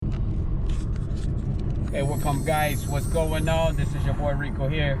Hey, welcome guys. What's going on? This is your boy Rico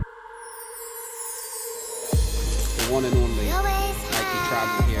here. The one and only Mikey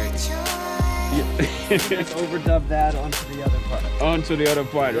Travel here. Let's overdub that onto the other part. On to the other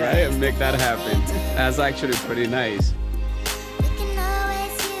part, right? And make that happen. That's actually pretty nice.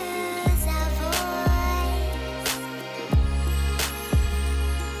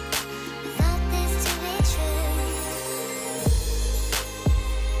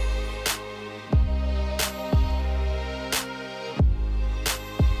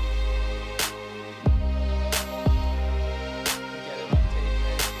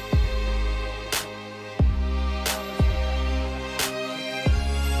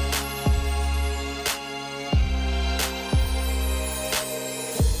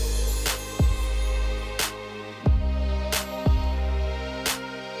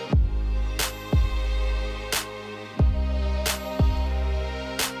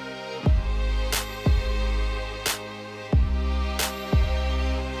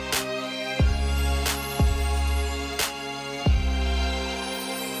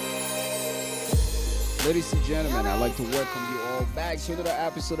 Ladies and gentlemen, I'd like to welcome you all back to another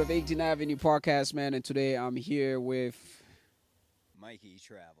episode of 18th Avenue Podcast, man. And today I'm here with Mikey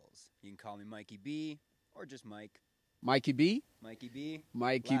Travels. You can call me Mikey B or just Mike. Mikey B. Mikey B.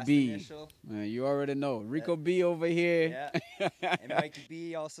 Mikey Last B. initial. You already know. Rico B over here. Yeah. And Mikey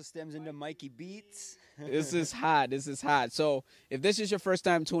B also stems into Mikey Beats. This is hot. This is hot. So if this is your first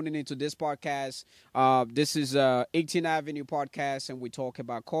time tuning into this podcast, this is 18th Avenue Podcast, and we talk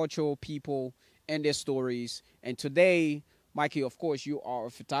about culture, people, and their stories. And today, Mikey, of course, you are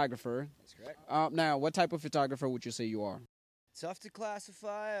a photographer. That's correct. Now, what type of photographer would you say you are? Tough to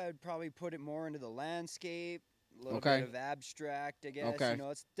classify. I'd probably put it more into the landscape, a little Okay. bit of abstract, I guess. Okay. You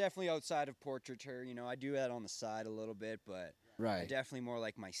know, it's definitely outside of portraiture. You know, I do that on the side a little bit, but Right. definitely more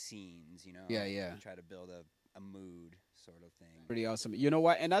like my scenes, you know. Yeah, yeah. Try to build a mood sort of thing. Pretty awesome. You know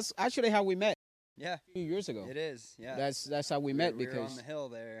what? And that's actually how we met Yeah, a few years ago. it is. Yeah. That's how we met we were because on the hill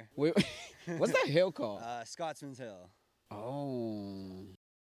there. what's that hill called? Scotsman's Hill. Oh.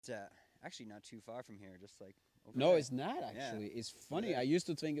 It's actually not too far from here, just like over No, there. it's not actually. It's funny. Yeah. I used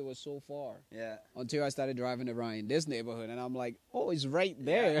to think it was so far Yeah, until I started driving around in this neighborhood, and I'm like, oh, it's right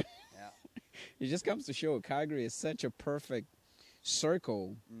there. yeah. It just comes to show Calgary is such a perfect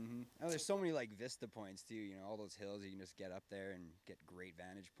circle. Oh, there's so many like vista points too. You know, all those hills you can just get up there and get great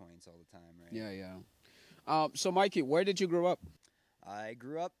vantage points all the time, right? Yeah, yeah. So, Mikey, where did you grow up? I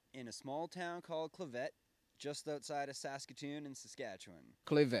grew up in a small town called Clavet, just outside of Saskatoon in Saskatchewan.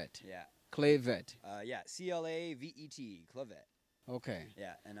 Clavet. Yeah. Clavet. Yeah. Clavet, Clavet. Okay.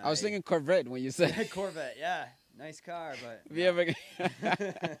 Yeah. And I was thinking Corvette when you said. Corvette. Yeah, nice car, but Have you ever?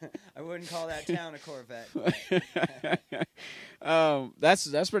 I wouldn't call that town a Corvette.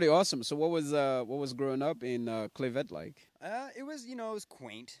 That's pretty awesome. So what was growing up in Clavet like? It was, you know, it was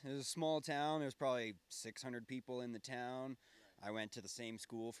quaint. It was a small town. There was probably 600 people in the town. I went to the same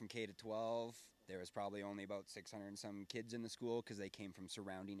school from K to 12. There was probably only about 600 and some kids in the school because they came from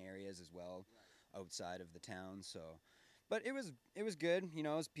surrounding areas as well, outside of the town. So, but it was good. You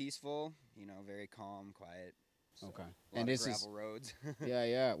know, it was peaceful. You know, very calm, quiet. So, Okay. A lot And of this is gravel roads.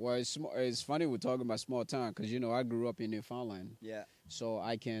 yeah. Well, it's funny we're talking about small town because I grew up in Newfoundland, Yeah. so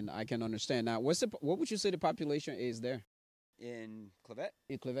I can understand. Now, what would you say the population is there In Clavet.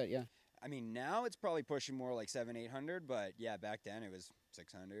 in Clavet? Yeah. I mean, now it's probably pushing more like 700-800, but yeah, back then it was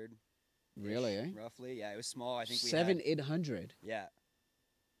 600. Really? Eh? Roughly, yeah. It was small. I think we 700-800. Yeah.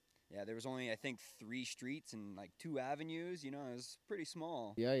 Yeah, there was only, I think, 3 streets and like 2 avenues. You know, it was pretty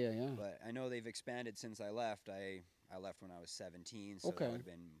small. Yeah. But I know they've expanded since I left. I left when I was 17, so Okay. that would have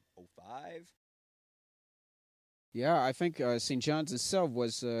been 05. Yeah, I think St. John's itself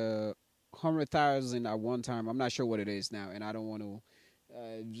was 100,000 at one time. I'm not sure what it is now, and I don't want to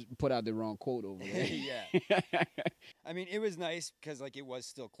put out the wrong quote over there. Yeah. I mean, it was nice because like it was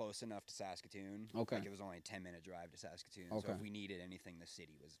still close enough to Saskatoon. Okay. Like it was only a 10-minute drive to Saskatoon. Okay. So if we needed anything, the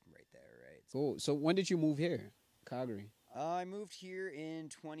city was right there, right? Cool. So when did you move here, Calgary? I moved here in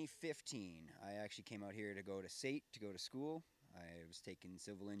 2015. I actually came out here to go to SAIT, to go to school. I was taking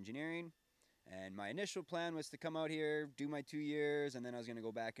civil engineering, and my initial plan was to come out here, do my 2 years, and then I was going to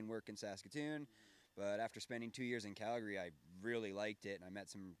go back and work in Saskatoon. But after spending 2 years in Calgary, I really liked it, and I met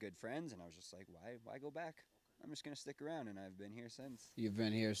some good friends, and I was just like, why go back? I'm just going to stick around, and I've been here since. You've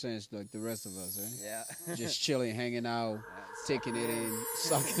been here since, like the rest of us, eh? Yeah. Just chilling, hanging out, Yeah, taking it in,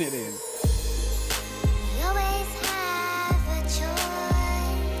 sucking it in. We always have a choice.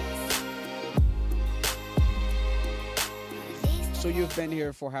 So you've been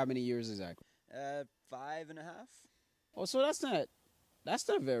here for how many years exactly? 5.5. Oh, so that's not That's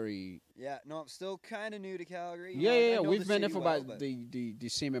not very. Yeah, no, I'm still kind of new to Calgary. You Yeah, know, yeah, I yeah. know We've the been there city for well, about but the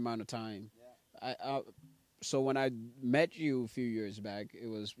same amount of time. So when I met you a few years back,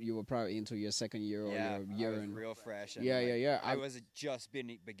 you were probably into your second year or yeah, your I year was and real fresh. And yeah, like, yeah, yeah. I was just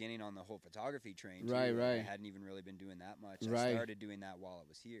beginning on the whole photography train. Too. Right, Like, right. I hadn't even really been doing that much. Right. I started doing that while I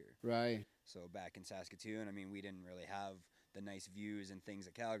was here. Right. So back in Saskatoon, I mean, we didn't really have the nice views and things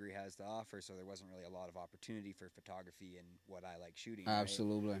that Calgary has to offer, so there wasn't really a lot of opportunity for photography and what I like shooting. Right?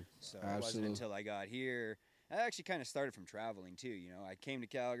 Absolutely. So it wasn't until I got here. I actually kind of started from traveling too. You know, I came to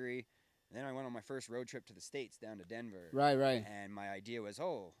Calgary, and then I went on my first road trip to the States down to Denver. Right, right. And my idea was,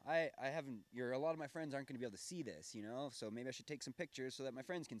 I haven't. A lot of my friends aren't going to be able to see this, you know. So maybe I should take some pictures so that my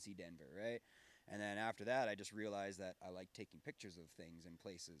friends can see Denver, right? And then after that, I just realized that I like taking pictures of things and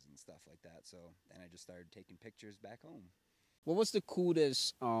places and stuff like that. So then I just started taking pictures back home. What was the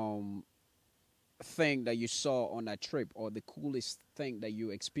coolest thing that you saw on that trip, or the coolest thing that you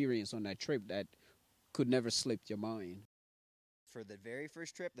experienced on that trip that could never slip your mind? For the very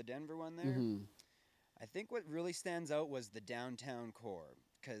first trip, the Denver one there, Mm-hmm. I think what really stands out was the downtown core.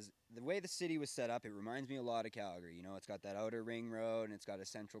 Because the way the city was set up, it reminds me a lot of Calgary. You know, it's got that outer ring road and it's got a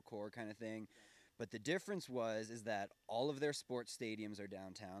central core kind of thing. But the difference is that all of their sports stadiums are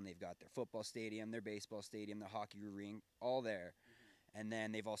downtown. They've got their football stadium, their baseball stadium, their hockey rink, all there. And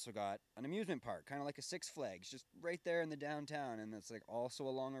then they've also got an amusement park, kind of like a Six Flags, just right there in the downtown. And it's like also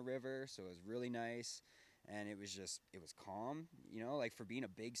along a river, so it was really nice. And it was calm, you know, like for being a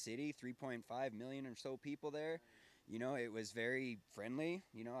big city, 3.5 million or so people there. You know, it was very friendly.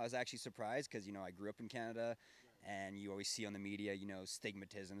 You know, I was actually surprised because, you know, I grew up in Canada. And you always see on the media, you know,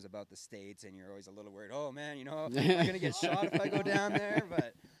 stigmatisms about the States, and you're always a little worried, oh, man, you know, am I going to get shot if I go down there?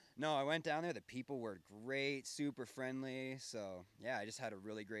 But no, I went down there. The people were great, super friendly. So, yeah, I just had a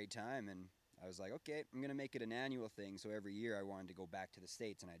really great time. And I was like, okay, I'm going to make it an annual thing. So every year I wanted to go back to the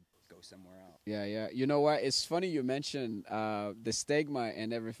States, and I'd go somewhere else. Yeah, yeah. You know what? It's funny you mentioned the stigma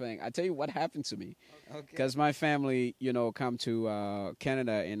and everything. I tell you what happened to me. Okay. Because my family, you know, come to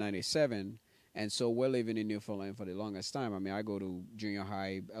Canada in 97. And so we're living in Newfoundland for the longest time. I mean, I go to junior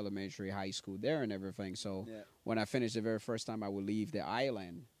high, elementary, high school there and everything. So Yeah. when I finished the very first time I would leave the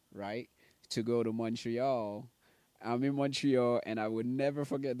island, right, to go to Montreal, I'm in Montreal, and I would never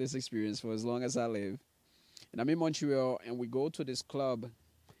forget this experience for as long as I live. And I'm in Montreal, and we go to this club.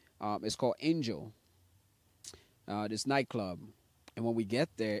 It's called Angel, this nightclub. And when we get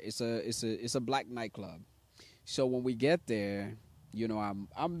there, it's a black nightclub. So when we get there, you know,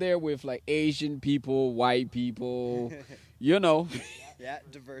 I'm there with like Asian people, white people, you know, Yeah,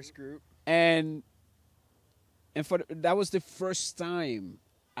 diverse group. and that was the first time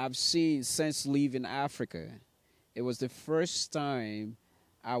I've seen since leaving Africa. It was the first time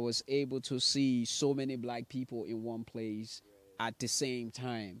I was able to see so many black people in one place at the same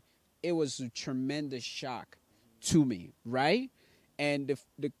time. It was a tremendous shock to me, right? And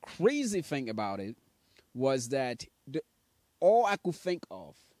the crazy thing about it was that all I could think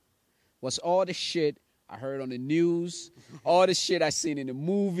of was all the shit I heard on the news, all the shit I seen in the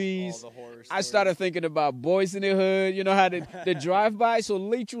movies. All the horror I stories. started thinking about Boys in the Hood, you know, how the drive-by. So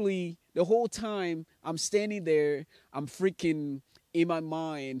literally the whole time I'm standing there, I'm freaking, in my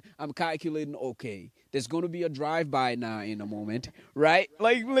mind, I'm calculating, okay, there's going to be a drive-by now in a moment, right?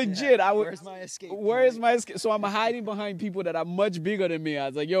 Like legit. Where's my escape? Where's point? my escape? So I'm hiding behind people that are much bigger than me. I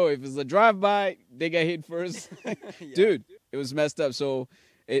was like, yo, if it's a drive-by, they get hit first. Yeah. Dude, it was messed up. So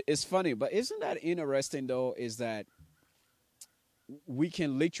it's funny. But isn't that interesting, though, is that we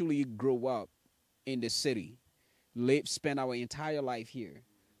can literally grow up in the city, spend our entire life here,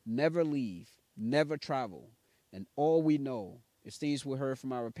 never leave, never travel, and all we know is things we heard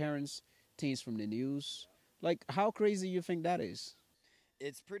from our parents, things from the news. Like, how crazy you think that is?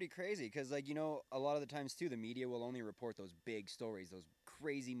 It's pretty crazy because, like, you know, a lot of the times too, the media will only report those big stories, those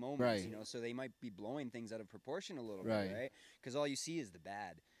crazy moments, Right. you know, so they might be blowing things out of proportion a little Right. bit, right? Because all you see is the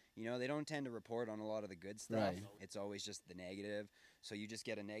bad. You know, they don't tend to report on a lot of the good stuff. Right. It's always just the negative. So you just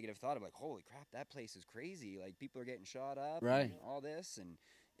get a negative thought of like, holy crap, that place is crazy. Like, people are getting shot up, Right. and all this, and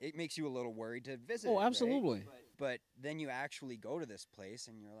it makes you a little worried to visit. Oh, it, right? absolutely. But then you actually go to this place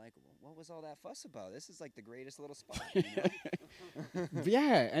and you're like, what was all that fuss about? This is like the greatest little spot. You know?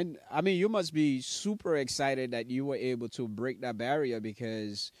 Yeah, and I mean, you must be super excited that you were able to break that barrier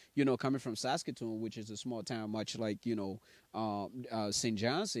because, you know, coming from Saskatoon, which is a small town, much like, you know, St.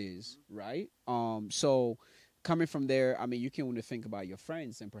 John's is, right? So coming from there, I mean, you can only think about your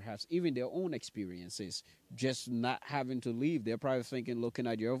friends and perhaps even their own experiences, just not having to leave. They're probably thinking, looking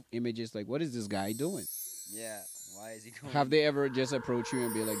at your images, like, what is this guy doing? Yeah. Why is he going? Have they ever just approached you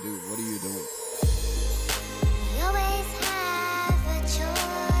and be like, dude, what are you doing? We always have a choice.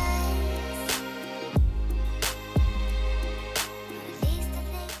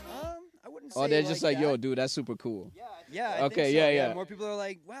 Oh, say they're it just like like, yo, that. dude, that's super cool. Yeah, I Okay, think so. yeah. More people are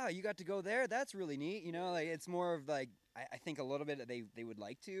like, wow, you got to go there. That's really neat. You know, like it's more of like I think a little bit that they would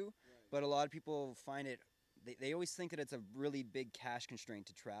like to, but a lot of people find it. They always think that it's a really big cash constraint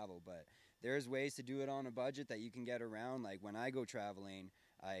to travel, but there's ways to do it on a budget that you can get around. Like when I go traveling,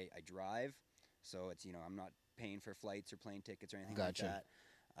 I drive, so it's I'm not paying for flights or plane tickets or anything Gotcha. like that.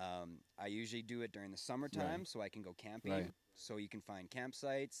 I usually do it during the summertime, Right. so I can go camping. Right. So you can find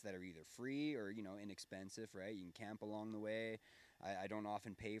campsites that are either free or inexpensive, right? You can camp along the way. I don't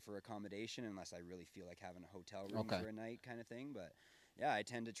often pay for accommodation unless I really feel like having a hotel room Okay. for a night kind of thing. But yeah, I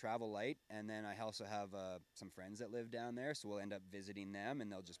tend to travel light, and then I also have some friends that live down there, so we'll end up visiting them,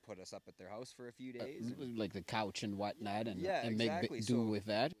 and they'll just put us up at their house for a few days. and- Like the couch and whatnot, and Yeah, and make exactly. do So- with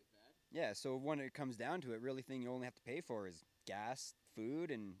that. Yeah, so when it comes down to it, really thing you only have to pay for is gas, food,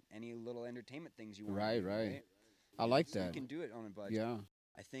 and any little entertainment things you want. Right, do, right. I like So that. you can do it on a budget. Yeah.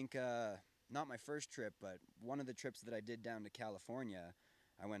 I think not my first trip, but one of the trips that I did down to California,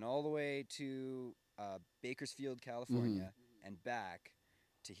 I went all the way to Bakersfield, California, and back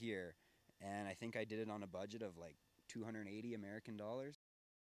to here, and I think I did it on a budget of like 280 American dollars.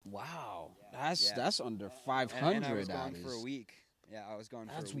 Wow. Yeah. That's under And, 500. and I was that gone for a is. week. Yeah, I was gone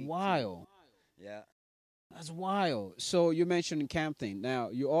for That's a week. too. wild. Yeah. That's wild. So you mentioned camping. Now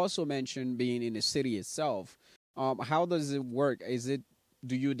you also mentioned being in the city itself. How does it work?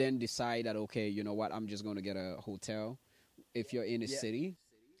 Do you then decide that, okay, you know what, I'm just going to get a hotel if you're in a Yeah. city?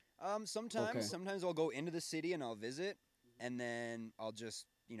 Sometimes Okay. I'll go into the city and I'll visit, and then I'll just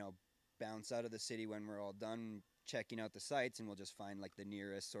bounce out of the city when we're all done checking out the sites, and we'll just find like the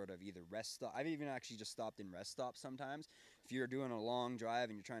nearest sort of either rest stop. I've even actually just stopped in rest stops sometimes. If you're doing a long drive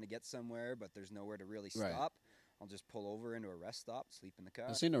and you're trying to get somewhere but there's nowhere to really Right. stop, I'll just pull over into a rest stop, sleep in the car.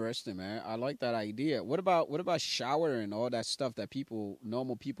 That's interesting, man. I like that idea. What about showering and all that stuff that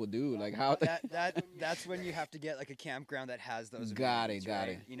normal people do? Like how? That's when you have to get like a campground that has those. Got it, amenities, got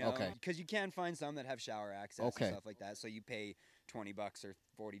right? it. Okay. Because you can find some that have shower access Okay. and stuff like that. So you pay $20 or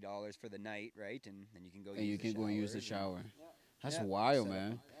 $40 for the night, right? And then you can go. And you can go and use the showers shower. That's Yeah, wild, so-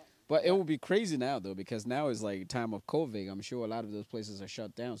 man. But it would be crazy now though, because now it's like time of COVID. I'm sure a lot of those places are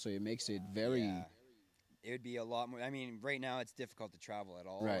shut down, so it makes it very. Yeah. It would be a lot more. I mean, right now it's difficult to travel at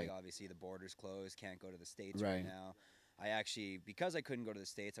all. Right. Like obviously the borders closed, can't go to the States Right. right now. I actually, because I couldn't go to the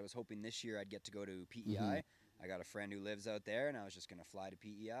States, I was hoping this year I'd get to go to PEI. Mm-hmm. I got a friend who lives out there, and I was just gonna fly to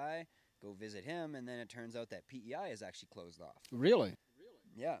PEI, go visit him, and then it turns out that PEI is actually closed off. Really?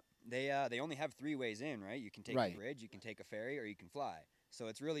 Yeah, they only have 3 ways in, right? You can take Right. the bridge, you can take a ferry, or you can fly. So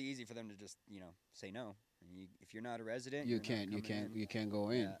it's really easy for them to just say no. And if you're not a resident, You you're not coming in. you can't go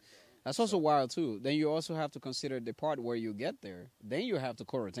in. Yeah. That's also wild too. Then you also have to consider the part where you get there. Then you have to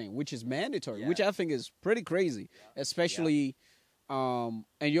quarantine, which is mandatory, Yeah. which I think is pretty crazy, especially. And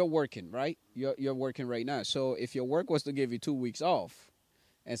you're working, right? You're working right now. So if your work was to give you 2 weeks off,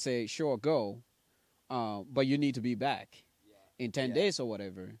 and say sure go, but you need to be back in 10 Yeah. days or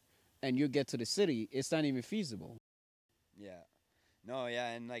whatever, and you get to the city, it's not even feasible. Yeah. No, yeah,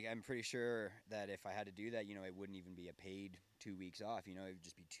 and like I'm pretty sure that if I had to do that, it wouldn't even be a paid 2 weeks off. It would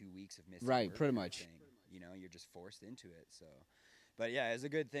just be 2 weeks of missing. Right, work pretty kind of much. thing. You're just forced into it. So, but yeah, it's a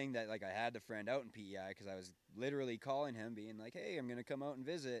good thing that like I had the friend out in PEI because I was literally calling him, being like, "Hey, I'm gonna come out and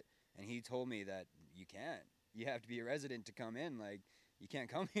visit," and he told me that you can't. You have to be a resident to come in. Like you can't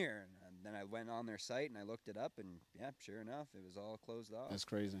come here. And then I went on their site and I looked it up, and yeah, sure enough, it was all closed off. That's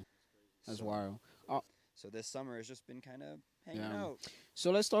crazy. That's So- wild. So this summer has just been kind of hanging Yeah. out.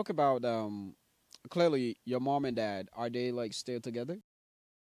 So let's talk about clearly your mom and dad. Are they like still together?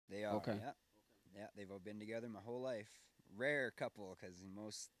 They are. Okay. Yeah. Yeah, they've all been together my whole life. Rare couple because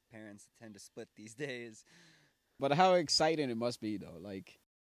most parents tend to split these days. But how exciting it must be though. Like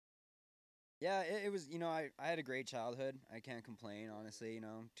Yeah, it was, I had a great childhood. I can't complain, honestly.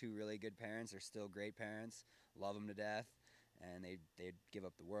 2 really good parents. They're still great parents. Love them to death. And they'd give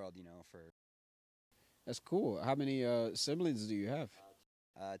up the world, for that's cool. How many siblings do you have?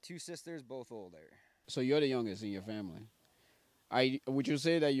 2 sisters, both older. So you're the youngest in your family. Would you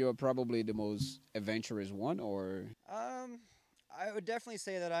say that you're probably the most adventurous one, or I would definitely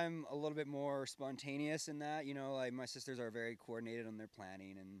say that I'm a little bit more spontaneous in that. Like my sisters are very coordinated on their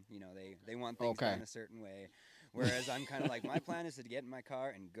planning, and they want things Okay. done a certain way. Whereas I'm kind of like my plan is to get in my car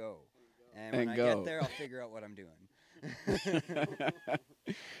and go, and when And I go. get there, I'll figure out what I'm doing.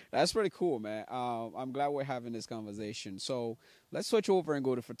 that's pretty cool, man. I'm glad we're having this conversation. So let's switch over and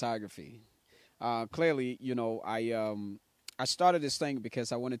go to photography. Clearly, I started this thing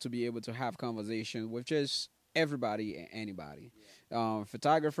because I wanted to be able to have conversation with just everybody and anybody.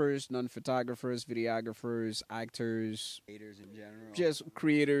 Photographers, non-photographers, videographers, actors, Haters in general. just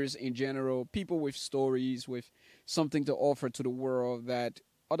creators in general, people with stories, with something to offer to the world that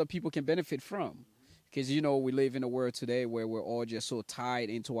other people can benefit from. Because, we live in a world today where we're all just so tied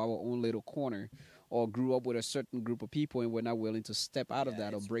into our own little corner or grew up with a certain group of people and we're not willing to step out of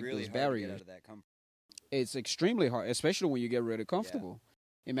that or it's break really those hard to get barriers. out of that comfort. It's extremely hard, especially when you get really comfortable.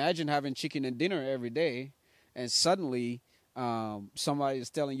 Imagine having chicken and dinner every day and suddenly somebody is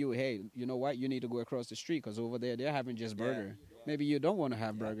telling you, hey, you know what? You need to go across the street because over there they're having just burger. Maybe you don't want to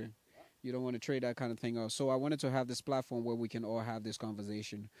have burger. You don't want to trade that kind of thing off. So I wanted to have this platform where we can all have this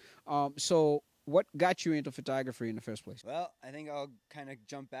conversation. So what got you into photography in the first place? Well, I think I'll kind of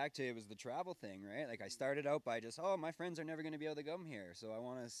jump back to it was the travel thing, right? Like I started out by just, my friends are never going to be able to come here, so I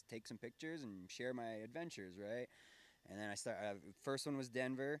want to take some pictures and share my adventures, right? And then first one was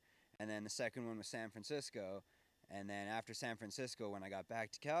Denver, and then the second one was San Francisco. And then after San Francisco, when I got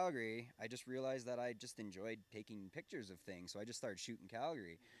back to Calgary, I just realized that I just enjoyed taking pictures of things. So I just started shooting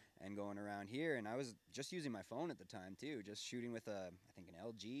Calgary and going around here. And I was just using my phone at the time, too, just shooting with I think an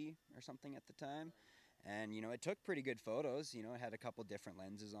LG or something at the time. And, it took pretty good photos. It had a couple different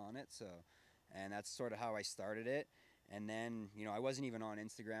lenses on it. And that's sort of how I started it. And then, I wasn't even on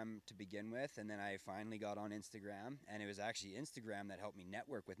Instagram to begin with. And then I finally got on Instagram. And it was actually Instagram that helped me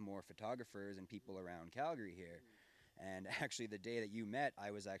network with more photographers and people around Calgary here. And actually, the day that you met, I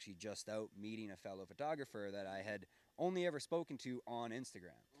was actually just out meeting a fellow photographer that I had only ever spoken to on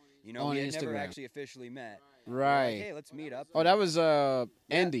Instagram. On we had never Instagram. actually officially met. Right. Like, hey, let's meet up. Oh, that was Andy.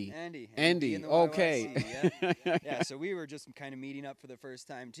 Yeah, Andy. Andy. in the Okay. YYC, yeah, so we were just kind of meeting up for the first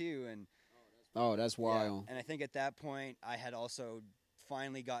time, too. And Oh, that's wild. and I think at that point, I had also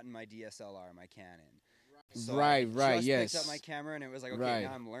finally gotten my DSLR, my Canon. So Right, I just yes. picked up my camera and it was like, okay, Right.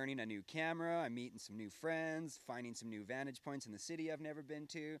 now I'm learning a new camera. I'm meeting some new friends, finding some new vantage points in the city I've never been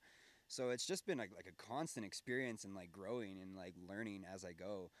to. So it's just been like a constant experience and like growing and like learning as I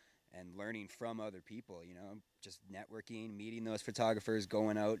go and learning from other people, just networking, meeting those photographers,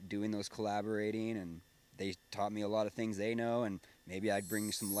 going out, doing those collaborating, and they taught me a lot of things they know, and maybe I'd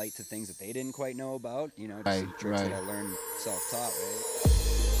bring some light to things that they didn't quite know about, just some Right, tricks that right. I learned self-taught, right?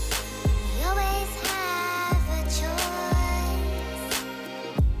 We always have a choice.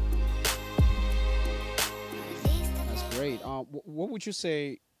 At least a That's great. What would you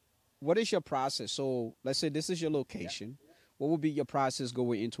say? What is your process? So let's say this is your location. What would be your process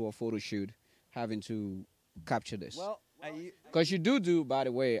going into a photo shoot, having to capture this? Well, Because you do, by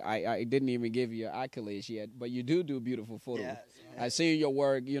the way, I didn't even give you your accolades yet, but you do beautiful photos. Yeah. I see your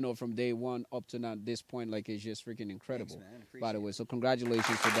work, from day one up to now this point, like it's just freaking incredible. Thanks, man. By Appreciate the it. way, so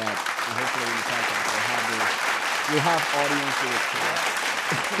congratulations for that. And hopefully in the podcast we have audience with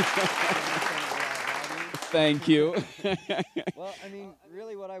it. Thank you. Well, I mean,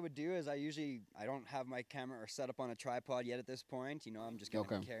 really what I would do is I don't have my camera or set up on a tripod yet at this point. I'm just going to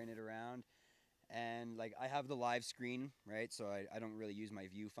be Okay. carrying it around. And like I have the live screen, right? So I don't really use my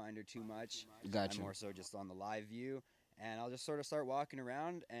viewfinder too much. Gotcha. I'm more so just on the live view. And I'll just sort of start walking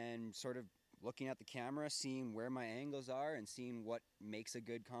around and sort of looking at the camera, seeing where my angles are and seeing what makes a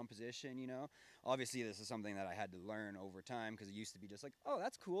good composition, Obviously, this is something that I had to learn over time because it used to be just like, oh,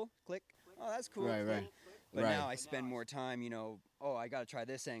 that's cool, click. Oh, that's cool. Right, click. right. But Right. now I spend more time, I got to try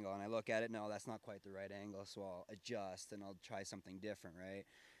this angle. And I look at it, no, that's not quite the right angle. So I'll adjust and I'll try something different, right?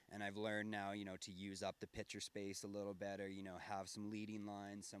 And I've learned now, to use up the picture space a little better, have some leading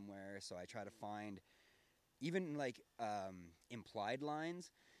lines somewhere. So I try to find even like implied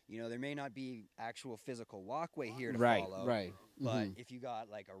lines. There may not be actual physical walkway here to Right, follow. right. But Mhm. if you got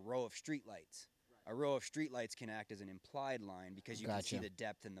like a row of streetlights, a row of streetlights can act as an implied line because you can see Gotcha. the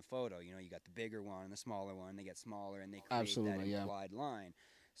depth in the photo. You got the bigger one and the smaller one. They get smaller and they create Absolutely, that yeah. implied line.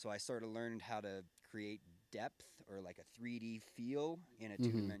 So I sort of learned how to create depth or like a 3D feel in a Mhm.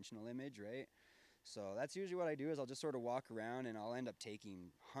 two-dimensional image, right? So that's usually what I do is I'll just sort of walk around and I'll end up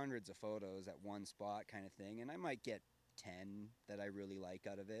taking hundreds of photos at one spot kind of thing. And I might get 10 that I really like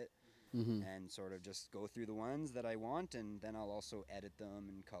out of it Mhm. and sort of just go through the ones that I want, and then I'll also edit them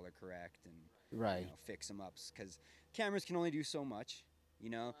and color correct and Right. fix them up because cameras can only do so much.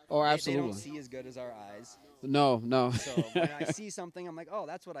 Oh, They absolutely. don't see as good as our eyes. No, no. So when I see something, I'm like, oh,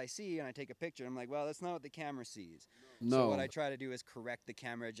 that's what I see, and I take a picture. I'm like, well, that's not what the camera sees. So No. what I try to do is correct the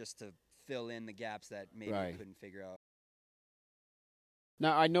camera just to fill in the gaps that maybe I Right. couldn't figure out.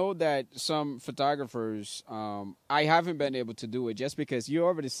 Now I know that some photographers, I haven't been able to do it just because you're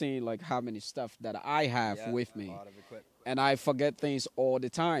already seeing like how many stuff that I have Yeah, with a me, lot of equipment. and I forget things all the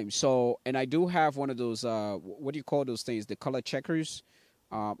time. So, and I do have one of those, what do you call those things? The color checkers.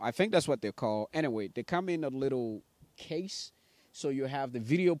 I think that's what they're called. Anyway, they come in a little case So you have the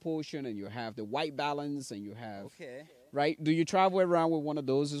video portion, and you have the white balance, and you have Okay. right. Do you travel around with one of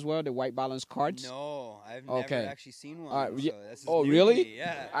those as well, the white balance cards? No, I've Okay. never actually seen one. Ye- So this is oh, new to really? me,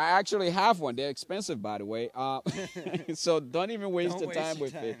 yeah. I actually have one. They're expensive, by the way. So don't even waste Don't your waste time your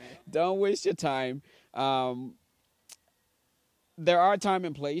with it. time, eh? Don't waste your time. There are time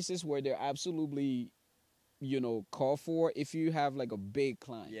and places where they're absolutely, call for if you have like a big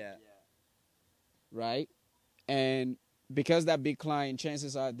client, Yeah. right? And because that big client,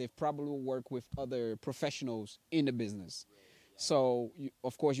 chances are they've probably worked with other professionals in the business. So,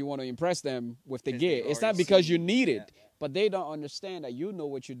 of course, you want to impress them with the 'Cause gear. they've It's not already because you seen- need yeah. it, but they don't understand that you know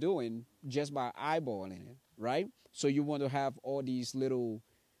what you're doing just by eyeballing it, right? So you want to have all these little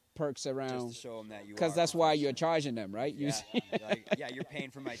perks Just around to show them that you because are that's why you're professional. charging them, right? You Yeah, see- you're paying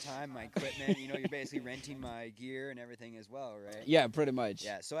for my time, my equipment. You're basically renting my gear and everything as well, right? yeah, pretty much.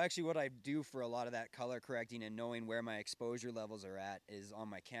 Yeah. So actually, what I do for a lot of that color correcting and knowing where my exposure levels are at is on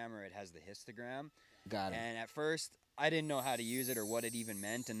my camera. It has the histogram, Got it. and at first I didn't know how to use it or what it even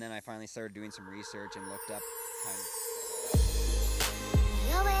meant, and then I finally started doing some research and looked up kind of.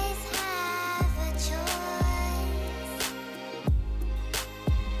 We always have a choice.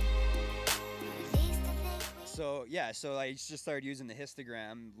 At least I think we So yeah, so I just started using the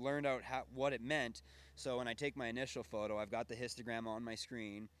histogram, learned out what it meant. So when I take my initial photo, I've got the histogram on my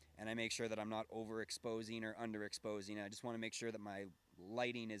screen, and I make sure that I'm not overexposing or underexposing. I just want to make sure that my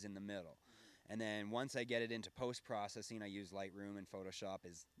lighting is in the middle. And then once I get it into post processing, I use Lightroom, and Photoshop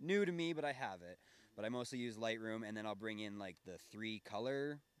is new to me, but I have it. But I mostly use Lightroom, and then I'll bring in like the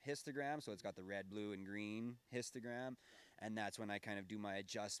 3-color histogram, so it's got the red, blue, and green histogram. And that's when I kind of do my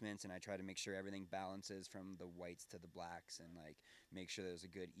adjustments, and I try to make sure everything balances from the whites to the blacks, and like make sure there's a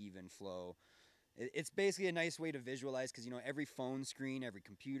good even flow. It's basically a nice way to visualize because every phone screen, every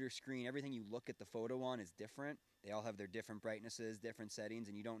computer screen, everything you look at the photo on is different. They all have their different brightnesses, different settings,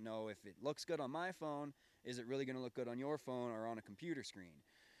 and you don't know if it looks good on my phone, is it really going to look good on your phone or on a computer screen?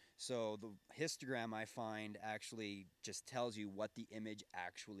 So the histogram, I find, actually just tells you what the image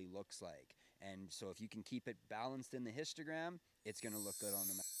actually looks like. And so if you can keep it balanced in the histogram, it's going to look good on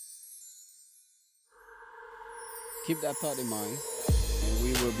the Keep that thought in mind, and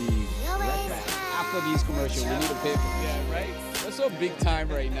we will be right back after these commercials. We need a pivot. Yeah, right? We're so big time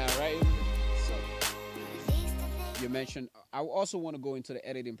right now, right? So you mentioned, I also want to go into the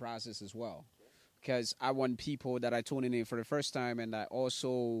editing process as well, because I want people that are tuning in for the first time, and I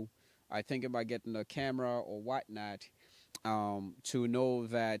think about getting a camera or whatnot, to know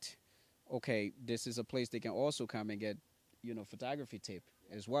that, okay, this is a place they can also come and get, photography tip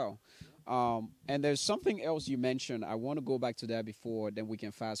as well. And there's something else you mentioned. I want to go back to that before, then we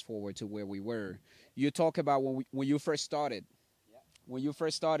can fast forward to where we were. You talk about when you first started. When you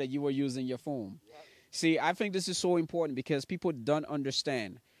first started, you were using your phone. See, I think this is so important because people don't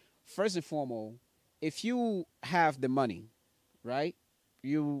understand. First and foremost, if you have the money, right?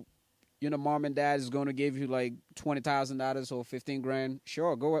 Mom and dad is going to give you like $20,000 or 15 grand.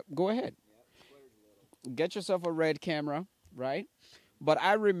 Sure, go ahead. Get yourself a red camera, right? But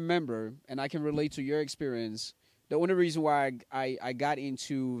I remember, and I can relate to your experience. The only reason why I got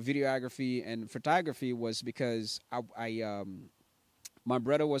into videography and photography was because my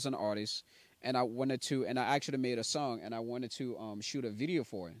brother was an artist, and I actually made a song, and I wanted to shoot a video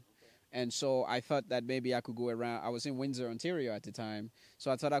for it. And so I thought that maybe I could go around. I was in Windsor, Ontario at the time, so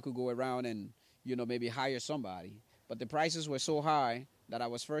I thought I could go around and maybe hire somebody. But the prices were so high that I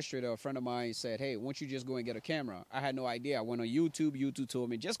was frustrated. A friend of mine said, "Hey, why don't you just go and get a camera?" I had no idea. I went on YouTube. YouTube told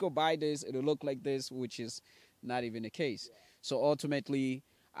me, "Just go buy this. It'll look like this," which is not even the case. So ultimately,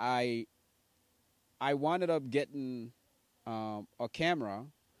 I wound up getting a camera.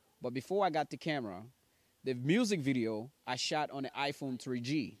 But before I got the camera, the music video I shot on the iPhone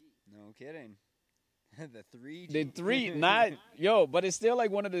 3G. No kidding. The 3G. The but it's still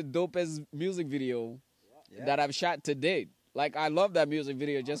like one of the dopest music video Yeah. that I've shot to date. Like, I love that music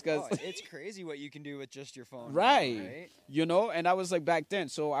video just because, Oh, it's crazy what you can do with just your phone. now, right? And I was like back then.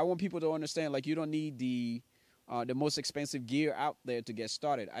 So I want people to understand, like, you don't need the most expensive gear out there to get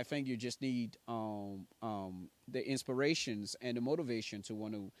started. I think you just need the inspirations and the motivation to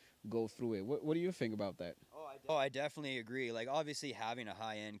want to go through it. What do you think about that? Oh, I definitely agree. Like, obviously, having a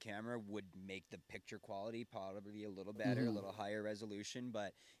high-end camera would make the picture quality probably a little better, a little higher resolution.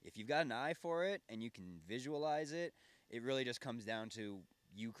 But if you've got an eye for it and you can visualize it, it really just comes down to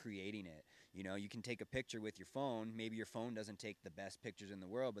you creating it. You can take a picture with your phone. Maybe your phone doesn't take the best pictures in the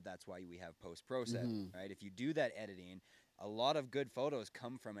world, but that's why we have post-processing, right? If you do that editing, a lot of good photos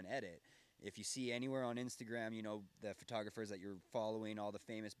come from an edit. If you see anywhere on Instagram, the photographers that you're following, all the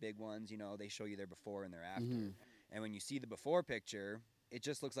famous big ones, they show you their before and their after. And when you see the before picture, it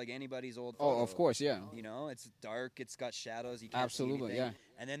just looks like anybody's old Oh, photo. of course, yeah. You know, it's dark, it's got shadows, you can't Absolutely, see anything.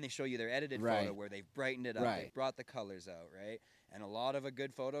 And then they show you their edited Right. photo where they've brightened it up, Right. they've brought the colors out, right? And a lot of a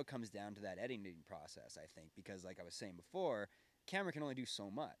good photo comes down to that editing process, I think, because like I was saying before, camera can only do so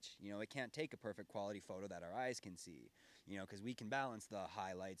much. You know, it can't take a perfect quality photo that our eyes can see, you know, because we can balance the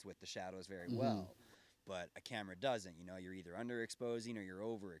highlights with the shadows very Mhm. well. But a camera doesn't, you know, you're either underexposing or you're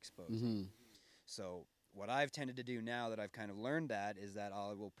overexposing. Mhm. So what I've tended to do now that I've kind of learned that is that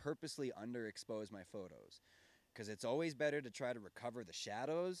I will purposely underexpose my photos, because it's always better to try to recover the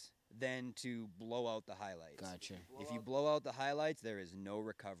shadows than to blow out the highlights. Gotcha. If you blow out the highlights, there is no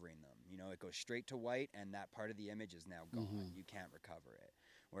recovering them. You know, it goes straight to white, and that part of the image is now gone. Mhm. You can't recover it.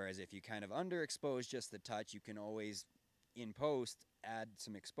 Whereas if you kind of underexpose just the touch, you can always, in post, add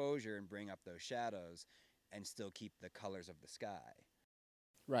some exposure and bring up those shadows and still keep the colors of the sky.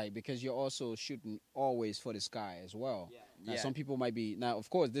 Right, because you're also shooting always for the sky as well. Now, Yeah. some people might be now. Of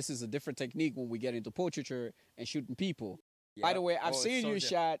course, this is a different technique when we get into portraiture and shooting people. By the Yep. way, I've Oh, it's seen so you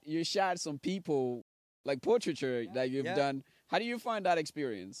different. you shot some people like portraiture that you've Yeah. done. How do you find that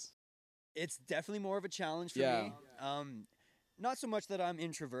experience? It's definitely more of a challenge for Yeah. me. Not so much that I'm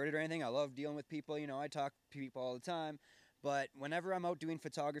introverted or anything. I love dealing with people. You know, I talk to people all the time. But whenever I'm out doing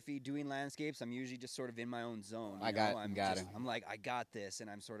photography, doing landscapes, I'm usually just sort of in my own zone. You I know? got- I'm got just, it. I'm like, I got this, and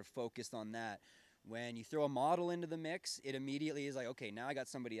I'm sort of focused on that. When you throw a model into the mix, it immediately is like, okay, now I got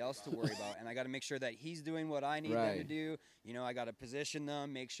somebody else to worry about, and I got to make sure that he's doing what I need them to Right. do. You know, I got to position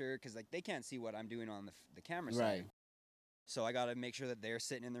them, make sure, because like they can't see what I'm doing on the camera side. Right. So I got to make sure that they're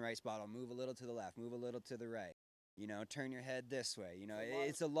sitting in the right spot. I'll move a little to the left, move a little to the right. You know, turn your head this way. You know,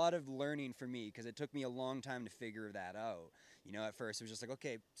 it's a lot of learning for me because it took me a long time to figure that out. You know, at first it was just like,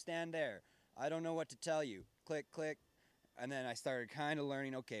 okay, stand there. I don't know what to tell you. Click, click. And then I started kind of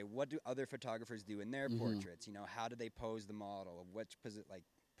learning, okay, what do other photographers do in their Mhm. portraits? You know, how do they pose the model? Which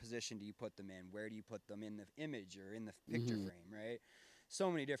position do you put them in? Where do you put them in the image or in the picture Mhm. frame, right?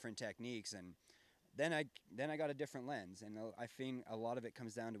 So many different techniques, and then I got a different lens, and I think a lot of it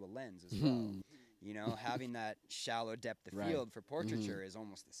comes down to a lens as well. Mhm. You know, having that shallow depth of Right. field for portraiture is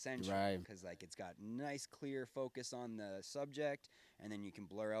almost essential Right. because like it's got nice clear focus on the subject, and then you can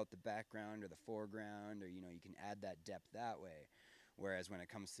blur out the background or the foreground, or you know, you can add that depth that way. Whereas when it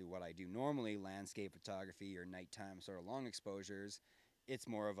comes to what I do normally, landscape photography or nighttime sort of long exposures, it's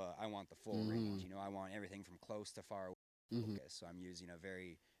more of a I want the full range. Mhm. You know, I want everything from close to far away Mhm. focus. So I'm using a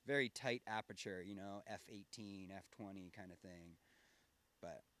very very tight aperture, you know, f18, f20 kind of thing.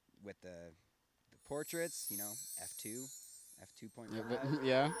 But with the portraits, you know, f2, f2.5,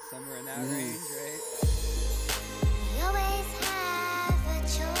 Yeah. somewhere in that Mhm. range, right? We always have a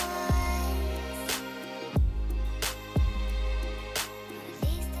choice. Or at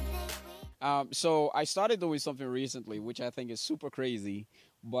least I think we So I started doing something recently, which I think is super crazy,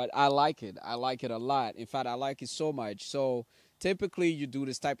 but I like it. I like it a lot. In fact, I like it so much. So typically, you do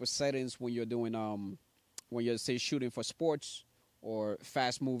this type of settings when you're doing when you're say shooting for sports or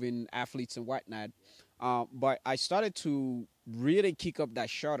fast moving athletes and whatnot. But I started to really kick up that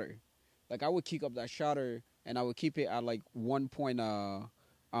shutter. Like I would kick up that shutter and I would keep it at like f1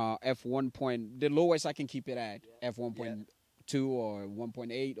 point, the lowest I can keep it at f1.2 or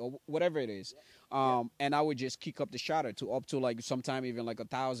 1.8 or whatever it is. And I would just kick up the shutter to up to like sometime even like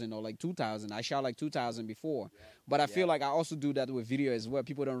 1,000 or like 2,000. I shot like 2,000 before, but I feel Yeah. like I also do that with video as well.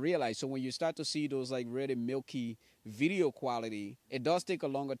 People don't realize. So when you start to see those like really milky video quality, it does take a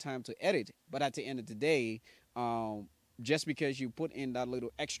longer time to edit. But at the end of the day, just because you put in that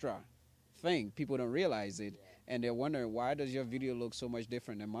little extra thing, people don't realize it, and they're wondering why does your video look so much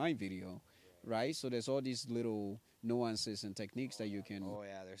different than my video, right? So there's all these little nuances and techniques that you can. Oh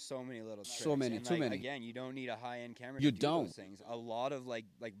yeah, there's so many little tricks. So many, and, too like, many. Again, you don't need a high-end camera. You to do don't. those things. A lot of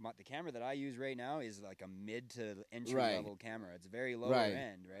the camera that I use right now is like a mid to entry Right. level camera. It's very lower Right.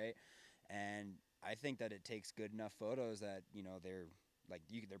 end, right? And I think that it takes good enough photos that you know they're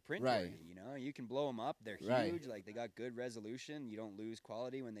they're print Right. worthy. You know, you can blow them up. They're Right. huge. Like they got good resolution. You don't lose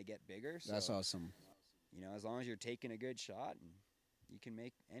quality when they get bigger. So, That's awesome. You know, as long as you're taking a good shot, and you can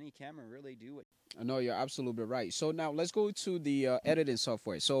make any camera really do what. I know you're absolutely right. So now let's go to the editing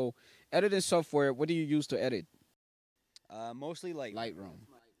software. So editing software, what do you use to edit? Mostly Lightroom.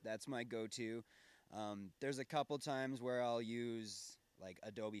 That's my go-to. There's a couple times where I'll use like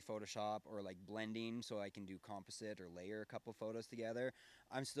Adobe Photoshop or like blending so I can do composite or layer a couple photos together.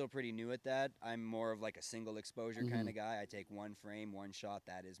 I'm still pretty new at that. I'm more of like a single exposure kind of guy. I take one frame, one shot,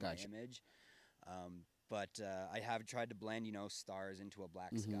 that is Gotcha. my image. But I have tried to blend, you know, stars into a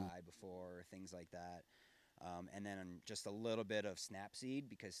black sky before, things like that. and then just a little bit of Snapseed,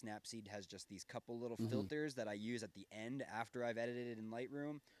 because Snapseed has just these couple little Mhm. filters that I use at the end after I've edited it in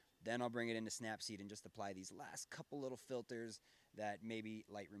Lightroom. Then I'll bring it into Snapseed and just apply these last couple little filters that maybe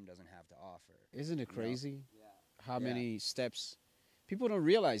Lightroom doesn't have to offer. Isn't it You know? crazy how Yeah. many steps? People don't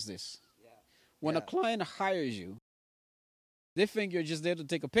realize this. When a Yeah. client hires you, they think you're just there to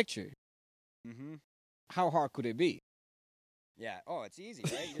take a picture. Mm-hmm. How hard could it be? Yeah. Oh, it's easy,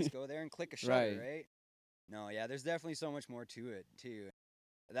 right? You just go there and click a shutter, Right. right? No, yeah, there's definitely so much more to it, too.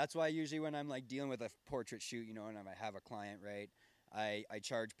 That's why usually when I'm like dealing with a portrait shoot, you know, and I have a client, right, I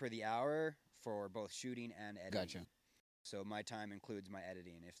charge per the hour for both shooting and editing. Gotcha. So my time includes my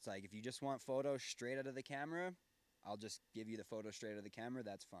editing. If it's like, if you just want photos straight out of the camera, I'll just give you the photo straight out of the camera.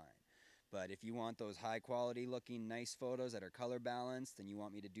 That's fine. But if you want those high quality looking nice photos that are color balanced and you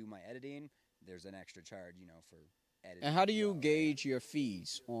want me to do my editing, there's an extra charge, you know, for editing. And how do as you well. gauge your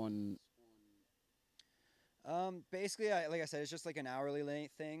fees on? Basically, like I said, it's just like an hourly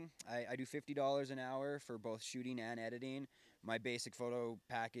thing. I do $50 an hour for both shooting and editing. My basic photo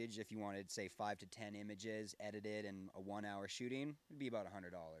package, if you wanted, say, 5 to 10 images edited and a 1 hour shooting, would be about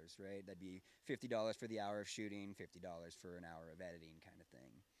 $100, right? That'd be $50 for the hour of shooting, $50 for an hour of editing, kind of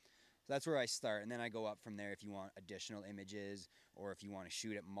thing. So that's where I start, and then I go up from there if you want additional images or if you want to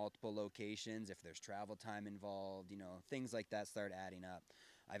shoot at multiple locations, if there's travel time involved, you know, things like that start adding up.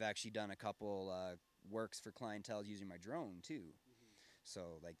 I've actually done a couple works for clientele using my drone too.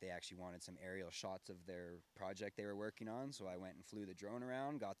 So like they actually wanted some aerial shots of their project they were working on, so I went and flew the drone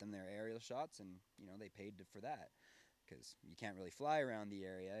around, got them their aerial shots, and you know they paid for that because you can't really fly around the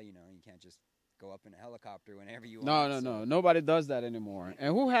area. You know, you can't just go up in a helicopter whenever you No, want. no, so- no. Nobody does that anymore.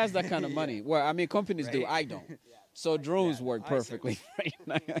 And who has that kind of money? Yeah. Well, I mean, companies do. Right. I don't. So drones Yeah, work I perfectly.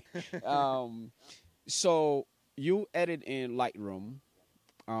 Right? So you edit in Lightroom.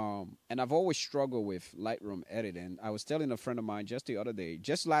 And I've always struggled with Lightroom editing. I was telling a friend of mine just the other day,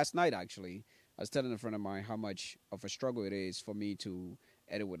 just last night actually, I was telling a friend of mine how much of a struggle it is for me to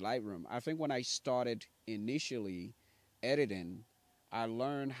edit with Lightroom. I think when I started initially editing, I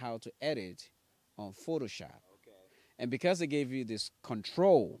learned how to edit on Photoshop. And because it gave you this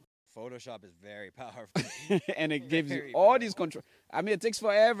control, Photoshop is very powerful. and it gives you Very all these powerful. control. I mean, it takes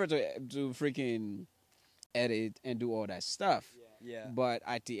forever to freaking edit and do all that stuff. Yeah. But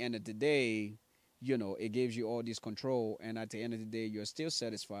at the end of the day, you know, it gives you all this control, and at the end of the day, you're still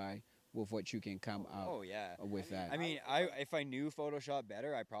satisfied with what you can come out Oh yeah. with that. I mean, if I knew Photoshop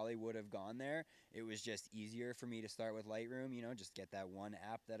better, I probably would have gone there. It was just easier for me to start with Lightroom, you know, just get that one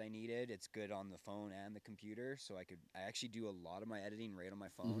app that I needed. It's good on the phone and the computer, so I actually do a lot of my editing right on my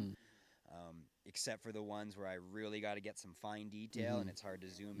phone. Except for the ones where I really got to get some fine detail and it's hard to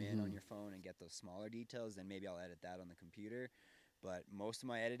zoom in on your phone and get those smaller details, then maybe I'll edit that on the computer. But most of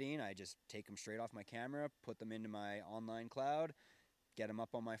my editing, I just take them straight off my camera, put them into my online cloud, get them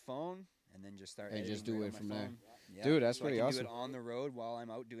up on my phone, and then just start And editing just do right it on from my there. phone. Yeah. Dude, that's so pretty I can awesome. do it on the road while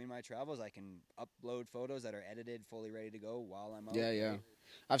I'm out doing my travels. I can upload photos that are edited, fully ready to go while I'm out. Yeah, yeah.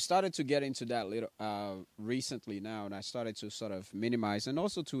 I've started to get into that little recently now, and I started to sort of minimize, and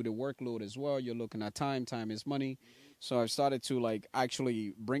also to the workload as well. You're looking at time. Time is money. So I've started to like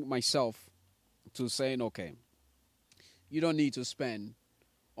actually bring myself to saying, okay, you don't need to spend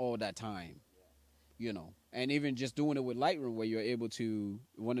all that time, you know. And even just doing it with Lightroom, where you're able to,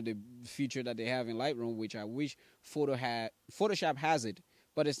 one of the feature that they have in Lightroom, which I wish Photoshop has it,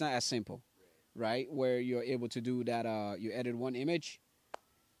 but it's not as simple, right? Where you're able to do that. You edit one image,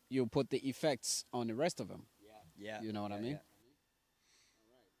 you put the effects on the rest of them. Yeah. You know what I yeah, mean?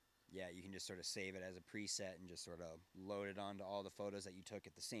 Yeah, you can just sort of save it as a preset and just sort of load it onto all the photos that you took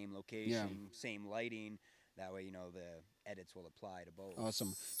at the same location, same lighting. That way, you know, the edits will apply to both.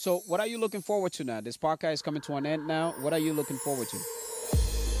 Awesome. So, what are you looking forward to now? This podcast is coming to an end now. What are you looking forward to?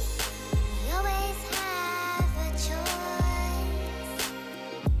 We always have a choice.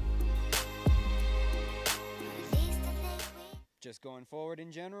 Or at least I think we Just going forward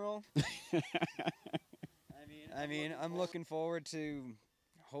in general. I mean, I'm looking forward to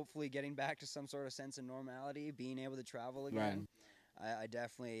hopefully getting back to some sort of sense of normality, being able to travel again. I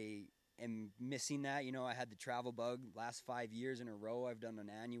definitely am missing that. You know, I had the travel bug last 5 years in a row. I've done an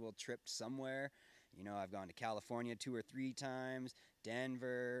annual trip somewhere. You know, I've gone to California 2 or 3 times,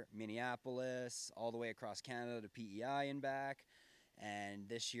 Denver, Minneapolis, all the way across Canada to PEI and back. And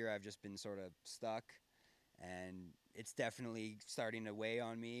this year I've just been sort of stuck. And it's definitely starting to weigh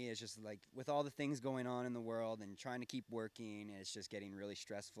on me. It's just like with all the things going on in the world and trying to keep working, it's just getting really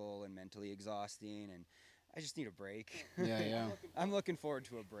stressful and mentally exhausting. And I just need a break. Yeah. I'm looking forward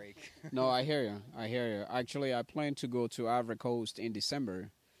to a break. No, I hear you. Actually, I plan to go to Ivory Coast in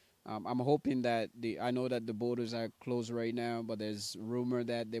December I'm hoping that I know that the borders are closed right now, but there's rumor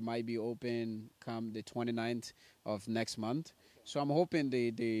that they might be open come the 29th of next month. So I'm hoping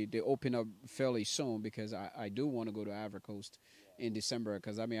they open up fairly soon because I do want to go to Ivory Coast in December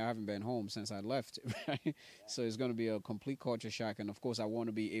because I mean I haven't been home since I left, right? So it's going to be a complete culture shock, and of course I want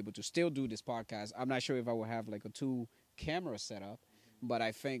to be able to still do this podcast. I'm not sure if I will have like a two camera setup, but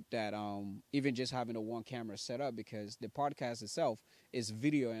I think that even just having a one camera setup because the podcast itself is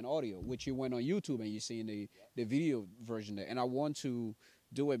video and audio, which you went on YouTube and you see the video version there, and I want to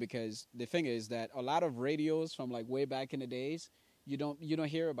do it because the thing is that a lot of radios from like way back in the days you don't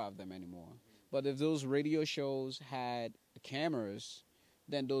hear about them anymore. But if those radio shows had cameras,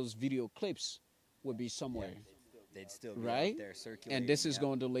 then those video clips would be somewhere, They'd still be right? out there circulating. And this is yeah.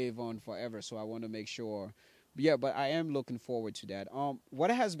 going to live on forever. So I want to make sure. Yeah, but I am looking forward to that.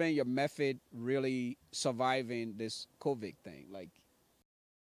 What has been your method really surviving this COVID thing? Like,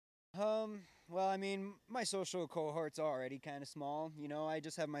 Well, I mean, my social cohort's already kind of small. You know, I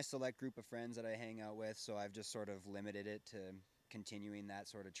just have my select group of friends that I hang out with, so I've just sort of limited it to continuing that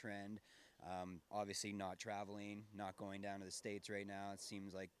sort of trend. Obviously, not traveling, not going down to the States right now. It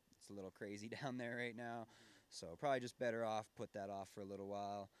seems like it's a little crazy down there right now. So probably just better off put that off for a little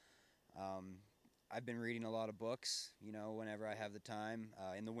while. Um, I've been reading a lot of books, you know, whenever I have the time.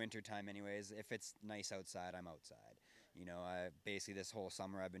 In the winter time, anyways. If it's nice outside, I'm outside. You know, basically this whole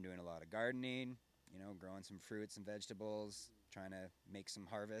summer I've been doing a lot of gardening, you know, growing some fruits and vegetables, trying to make some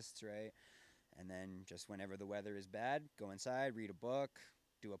harvests, right? And then just whenever the weather is bad, go inside, read a book,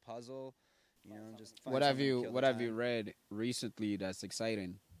 do a puzzle, you know, just find what have something to you kill what the have you time. read recently that's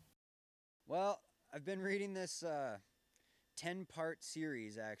exciting? Well, I've been reading this 10-part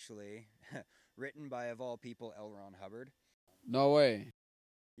series actually, written by of all people L. Ron Hubbard. No way.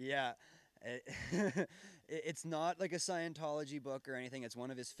 Yeah. It, it's not like a Scientology book or anything. It's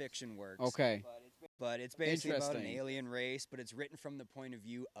one of his fiction works. Okay. But it's basically about an Interesting. alien race, but it's written from the point of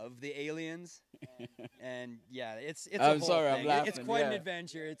view of the aliens. And yeah, it's a I'm whole sorry, I'm thing. It's laughing, quite an yeah.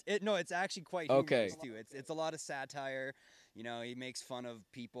 adventure. No, it's actually quite Okay. humorous too. It's a lot of satire. You know, he makes fun of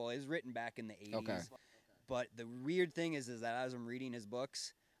people. It's written back in the 80s. Okay. But the weird thing is that as I'm reading his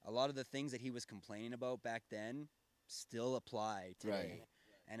books, a lot of the things that he was complaining about back then still apply today. Right.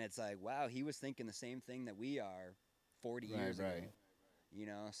 And it's like, wow, he was thinking the same thing that we are 40 years ago. Right. You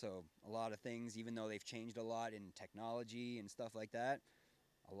know, so a lot of things, even though they've changed a lot in technology and stuff like that,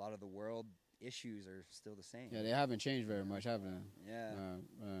 a lot of the world issues are still the same. Yeah, they haven't changed very much, have they?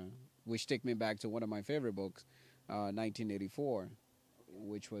 Yeah. Which take me back to one of my favorite books, 1984,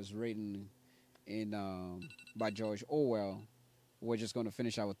 which was written in by George Orwell. We're just going to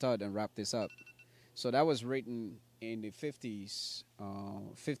finish our thought and wrap this up. So that was written in the 50s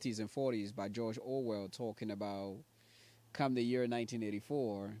and 40s by George Orwell, talking about come the year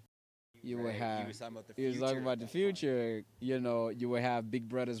 1984, you will Right, have. he was talking about the He was future. talking about at the that point. future. You know, you will have Big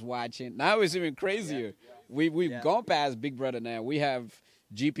Brothers watching. Now it's even crazier. We've Yeah. gone past Big Brother now. We have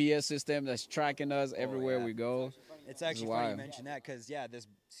GPS system that's tracking us Oh, everywhere yeah. we go. It's actually funny you wild. mention that because, yeah, this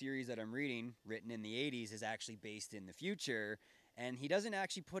series that I'm reading, written in the 80s, is actually based in the future. And he doesn't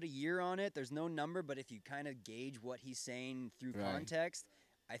actually put a year on it. There's no number, but if you kind of gauge what he's saying through Right. context,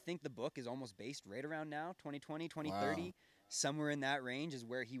 I think the book is almost based right around now, 2020, 2030. Wow. Somewhere in that range is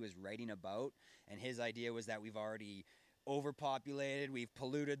where he was writing about. And his idea was that we've already overpopulated, we've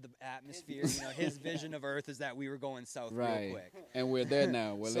polluted the atmosphere. You know, his vision of Earth is that we were going south Right. real quick. And we're there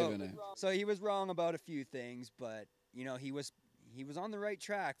now. We're So- living it. So he was wrong about a few things, but you know he was on the right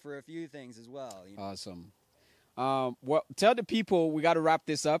track for a few things as well. You know? Awesome. Well, tell the people, we got to wrap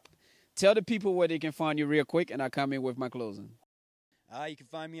this up. Tell the people where they can find you real quick, and I'll come in with my closing. You can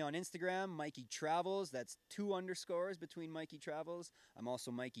find me on Instagram, Mikey Travels. That's 2 underscores between Mikey Travels. I'm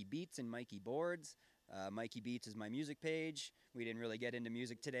also Mikey Beats and Mikey Boards. Mikey Beats is my music page. We didn't really get into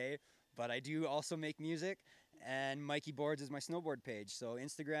music today, but I do also make music. And Mikey Boards is my snowboard page. So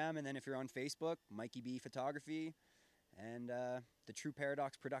Instagram, and then if you're on Facebook, Mikey B Photography, and the True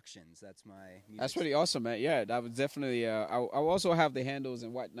Paradox Productions. That's my music. That's pretty awesome, man. Yeah, that was definitely. I'll also have the handles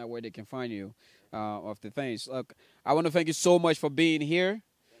and whatnot where they can find you of the things. Look, I want to thank you so much for being here.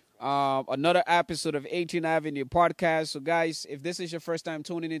 Another episode of 18th Avenue Podcast. So, guys, if this is your first time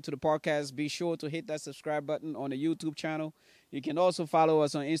tuning into the podcast, be sure to hit that subscribe button on the YouTube channel. You can also follow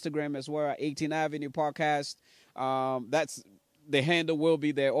us on Instagram as well at 18th Avenue Podcast. That's the handle will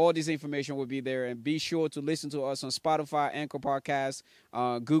be there. All this information will be there. And be sure to listen to us on Spotify, Anchor Podcast,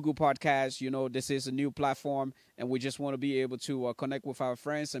 Google Podcasts. You know, this is a new platform, and we just want to be able to connect with our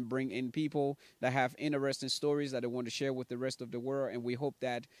friends and bring in people that have interesting stories that they want to share with the rest of the world. And we hope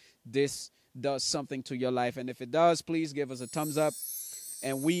that this does something to your life. And if it does, please give us a thumbs up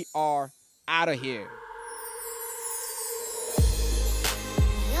and we are out of here.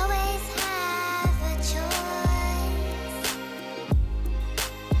 We always have a choice.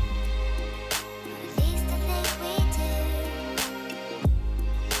 At least I think we do.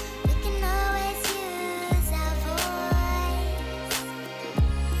 We can always use our voice.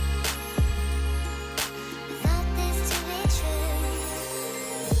 We thought this to be true.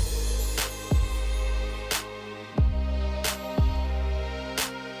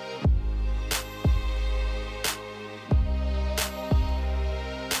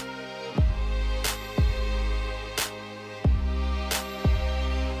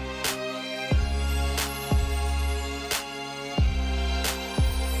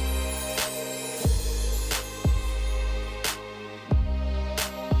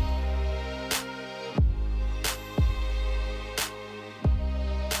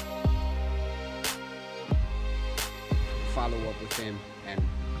 Follow up with him, and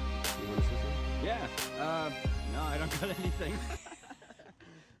you want to say something? Yeah. No, I don't got anything.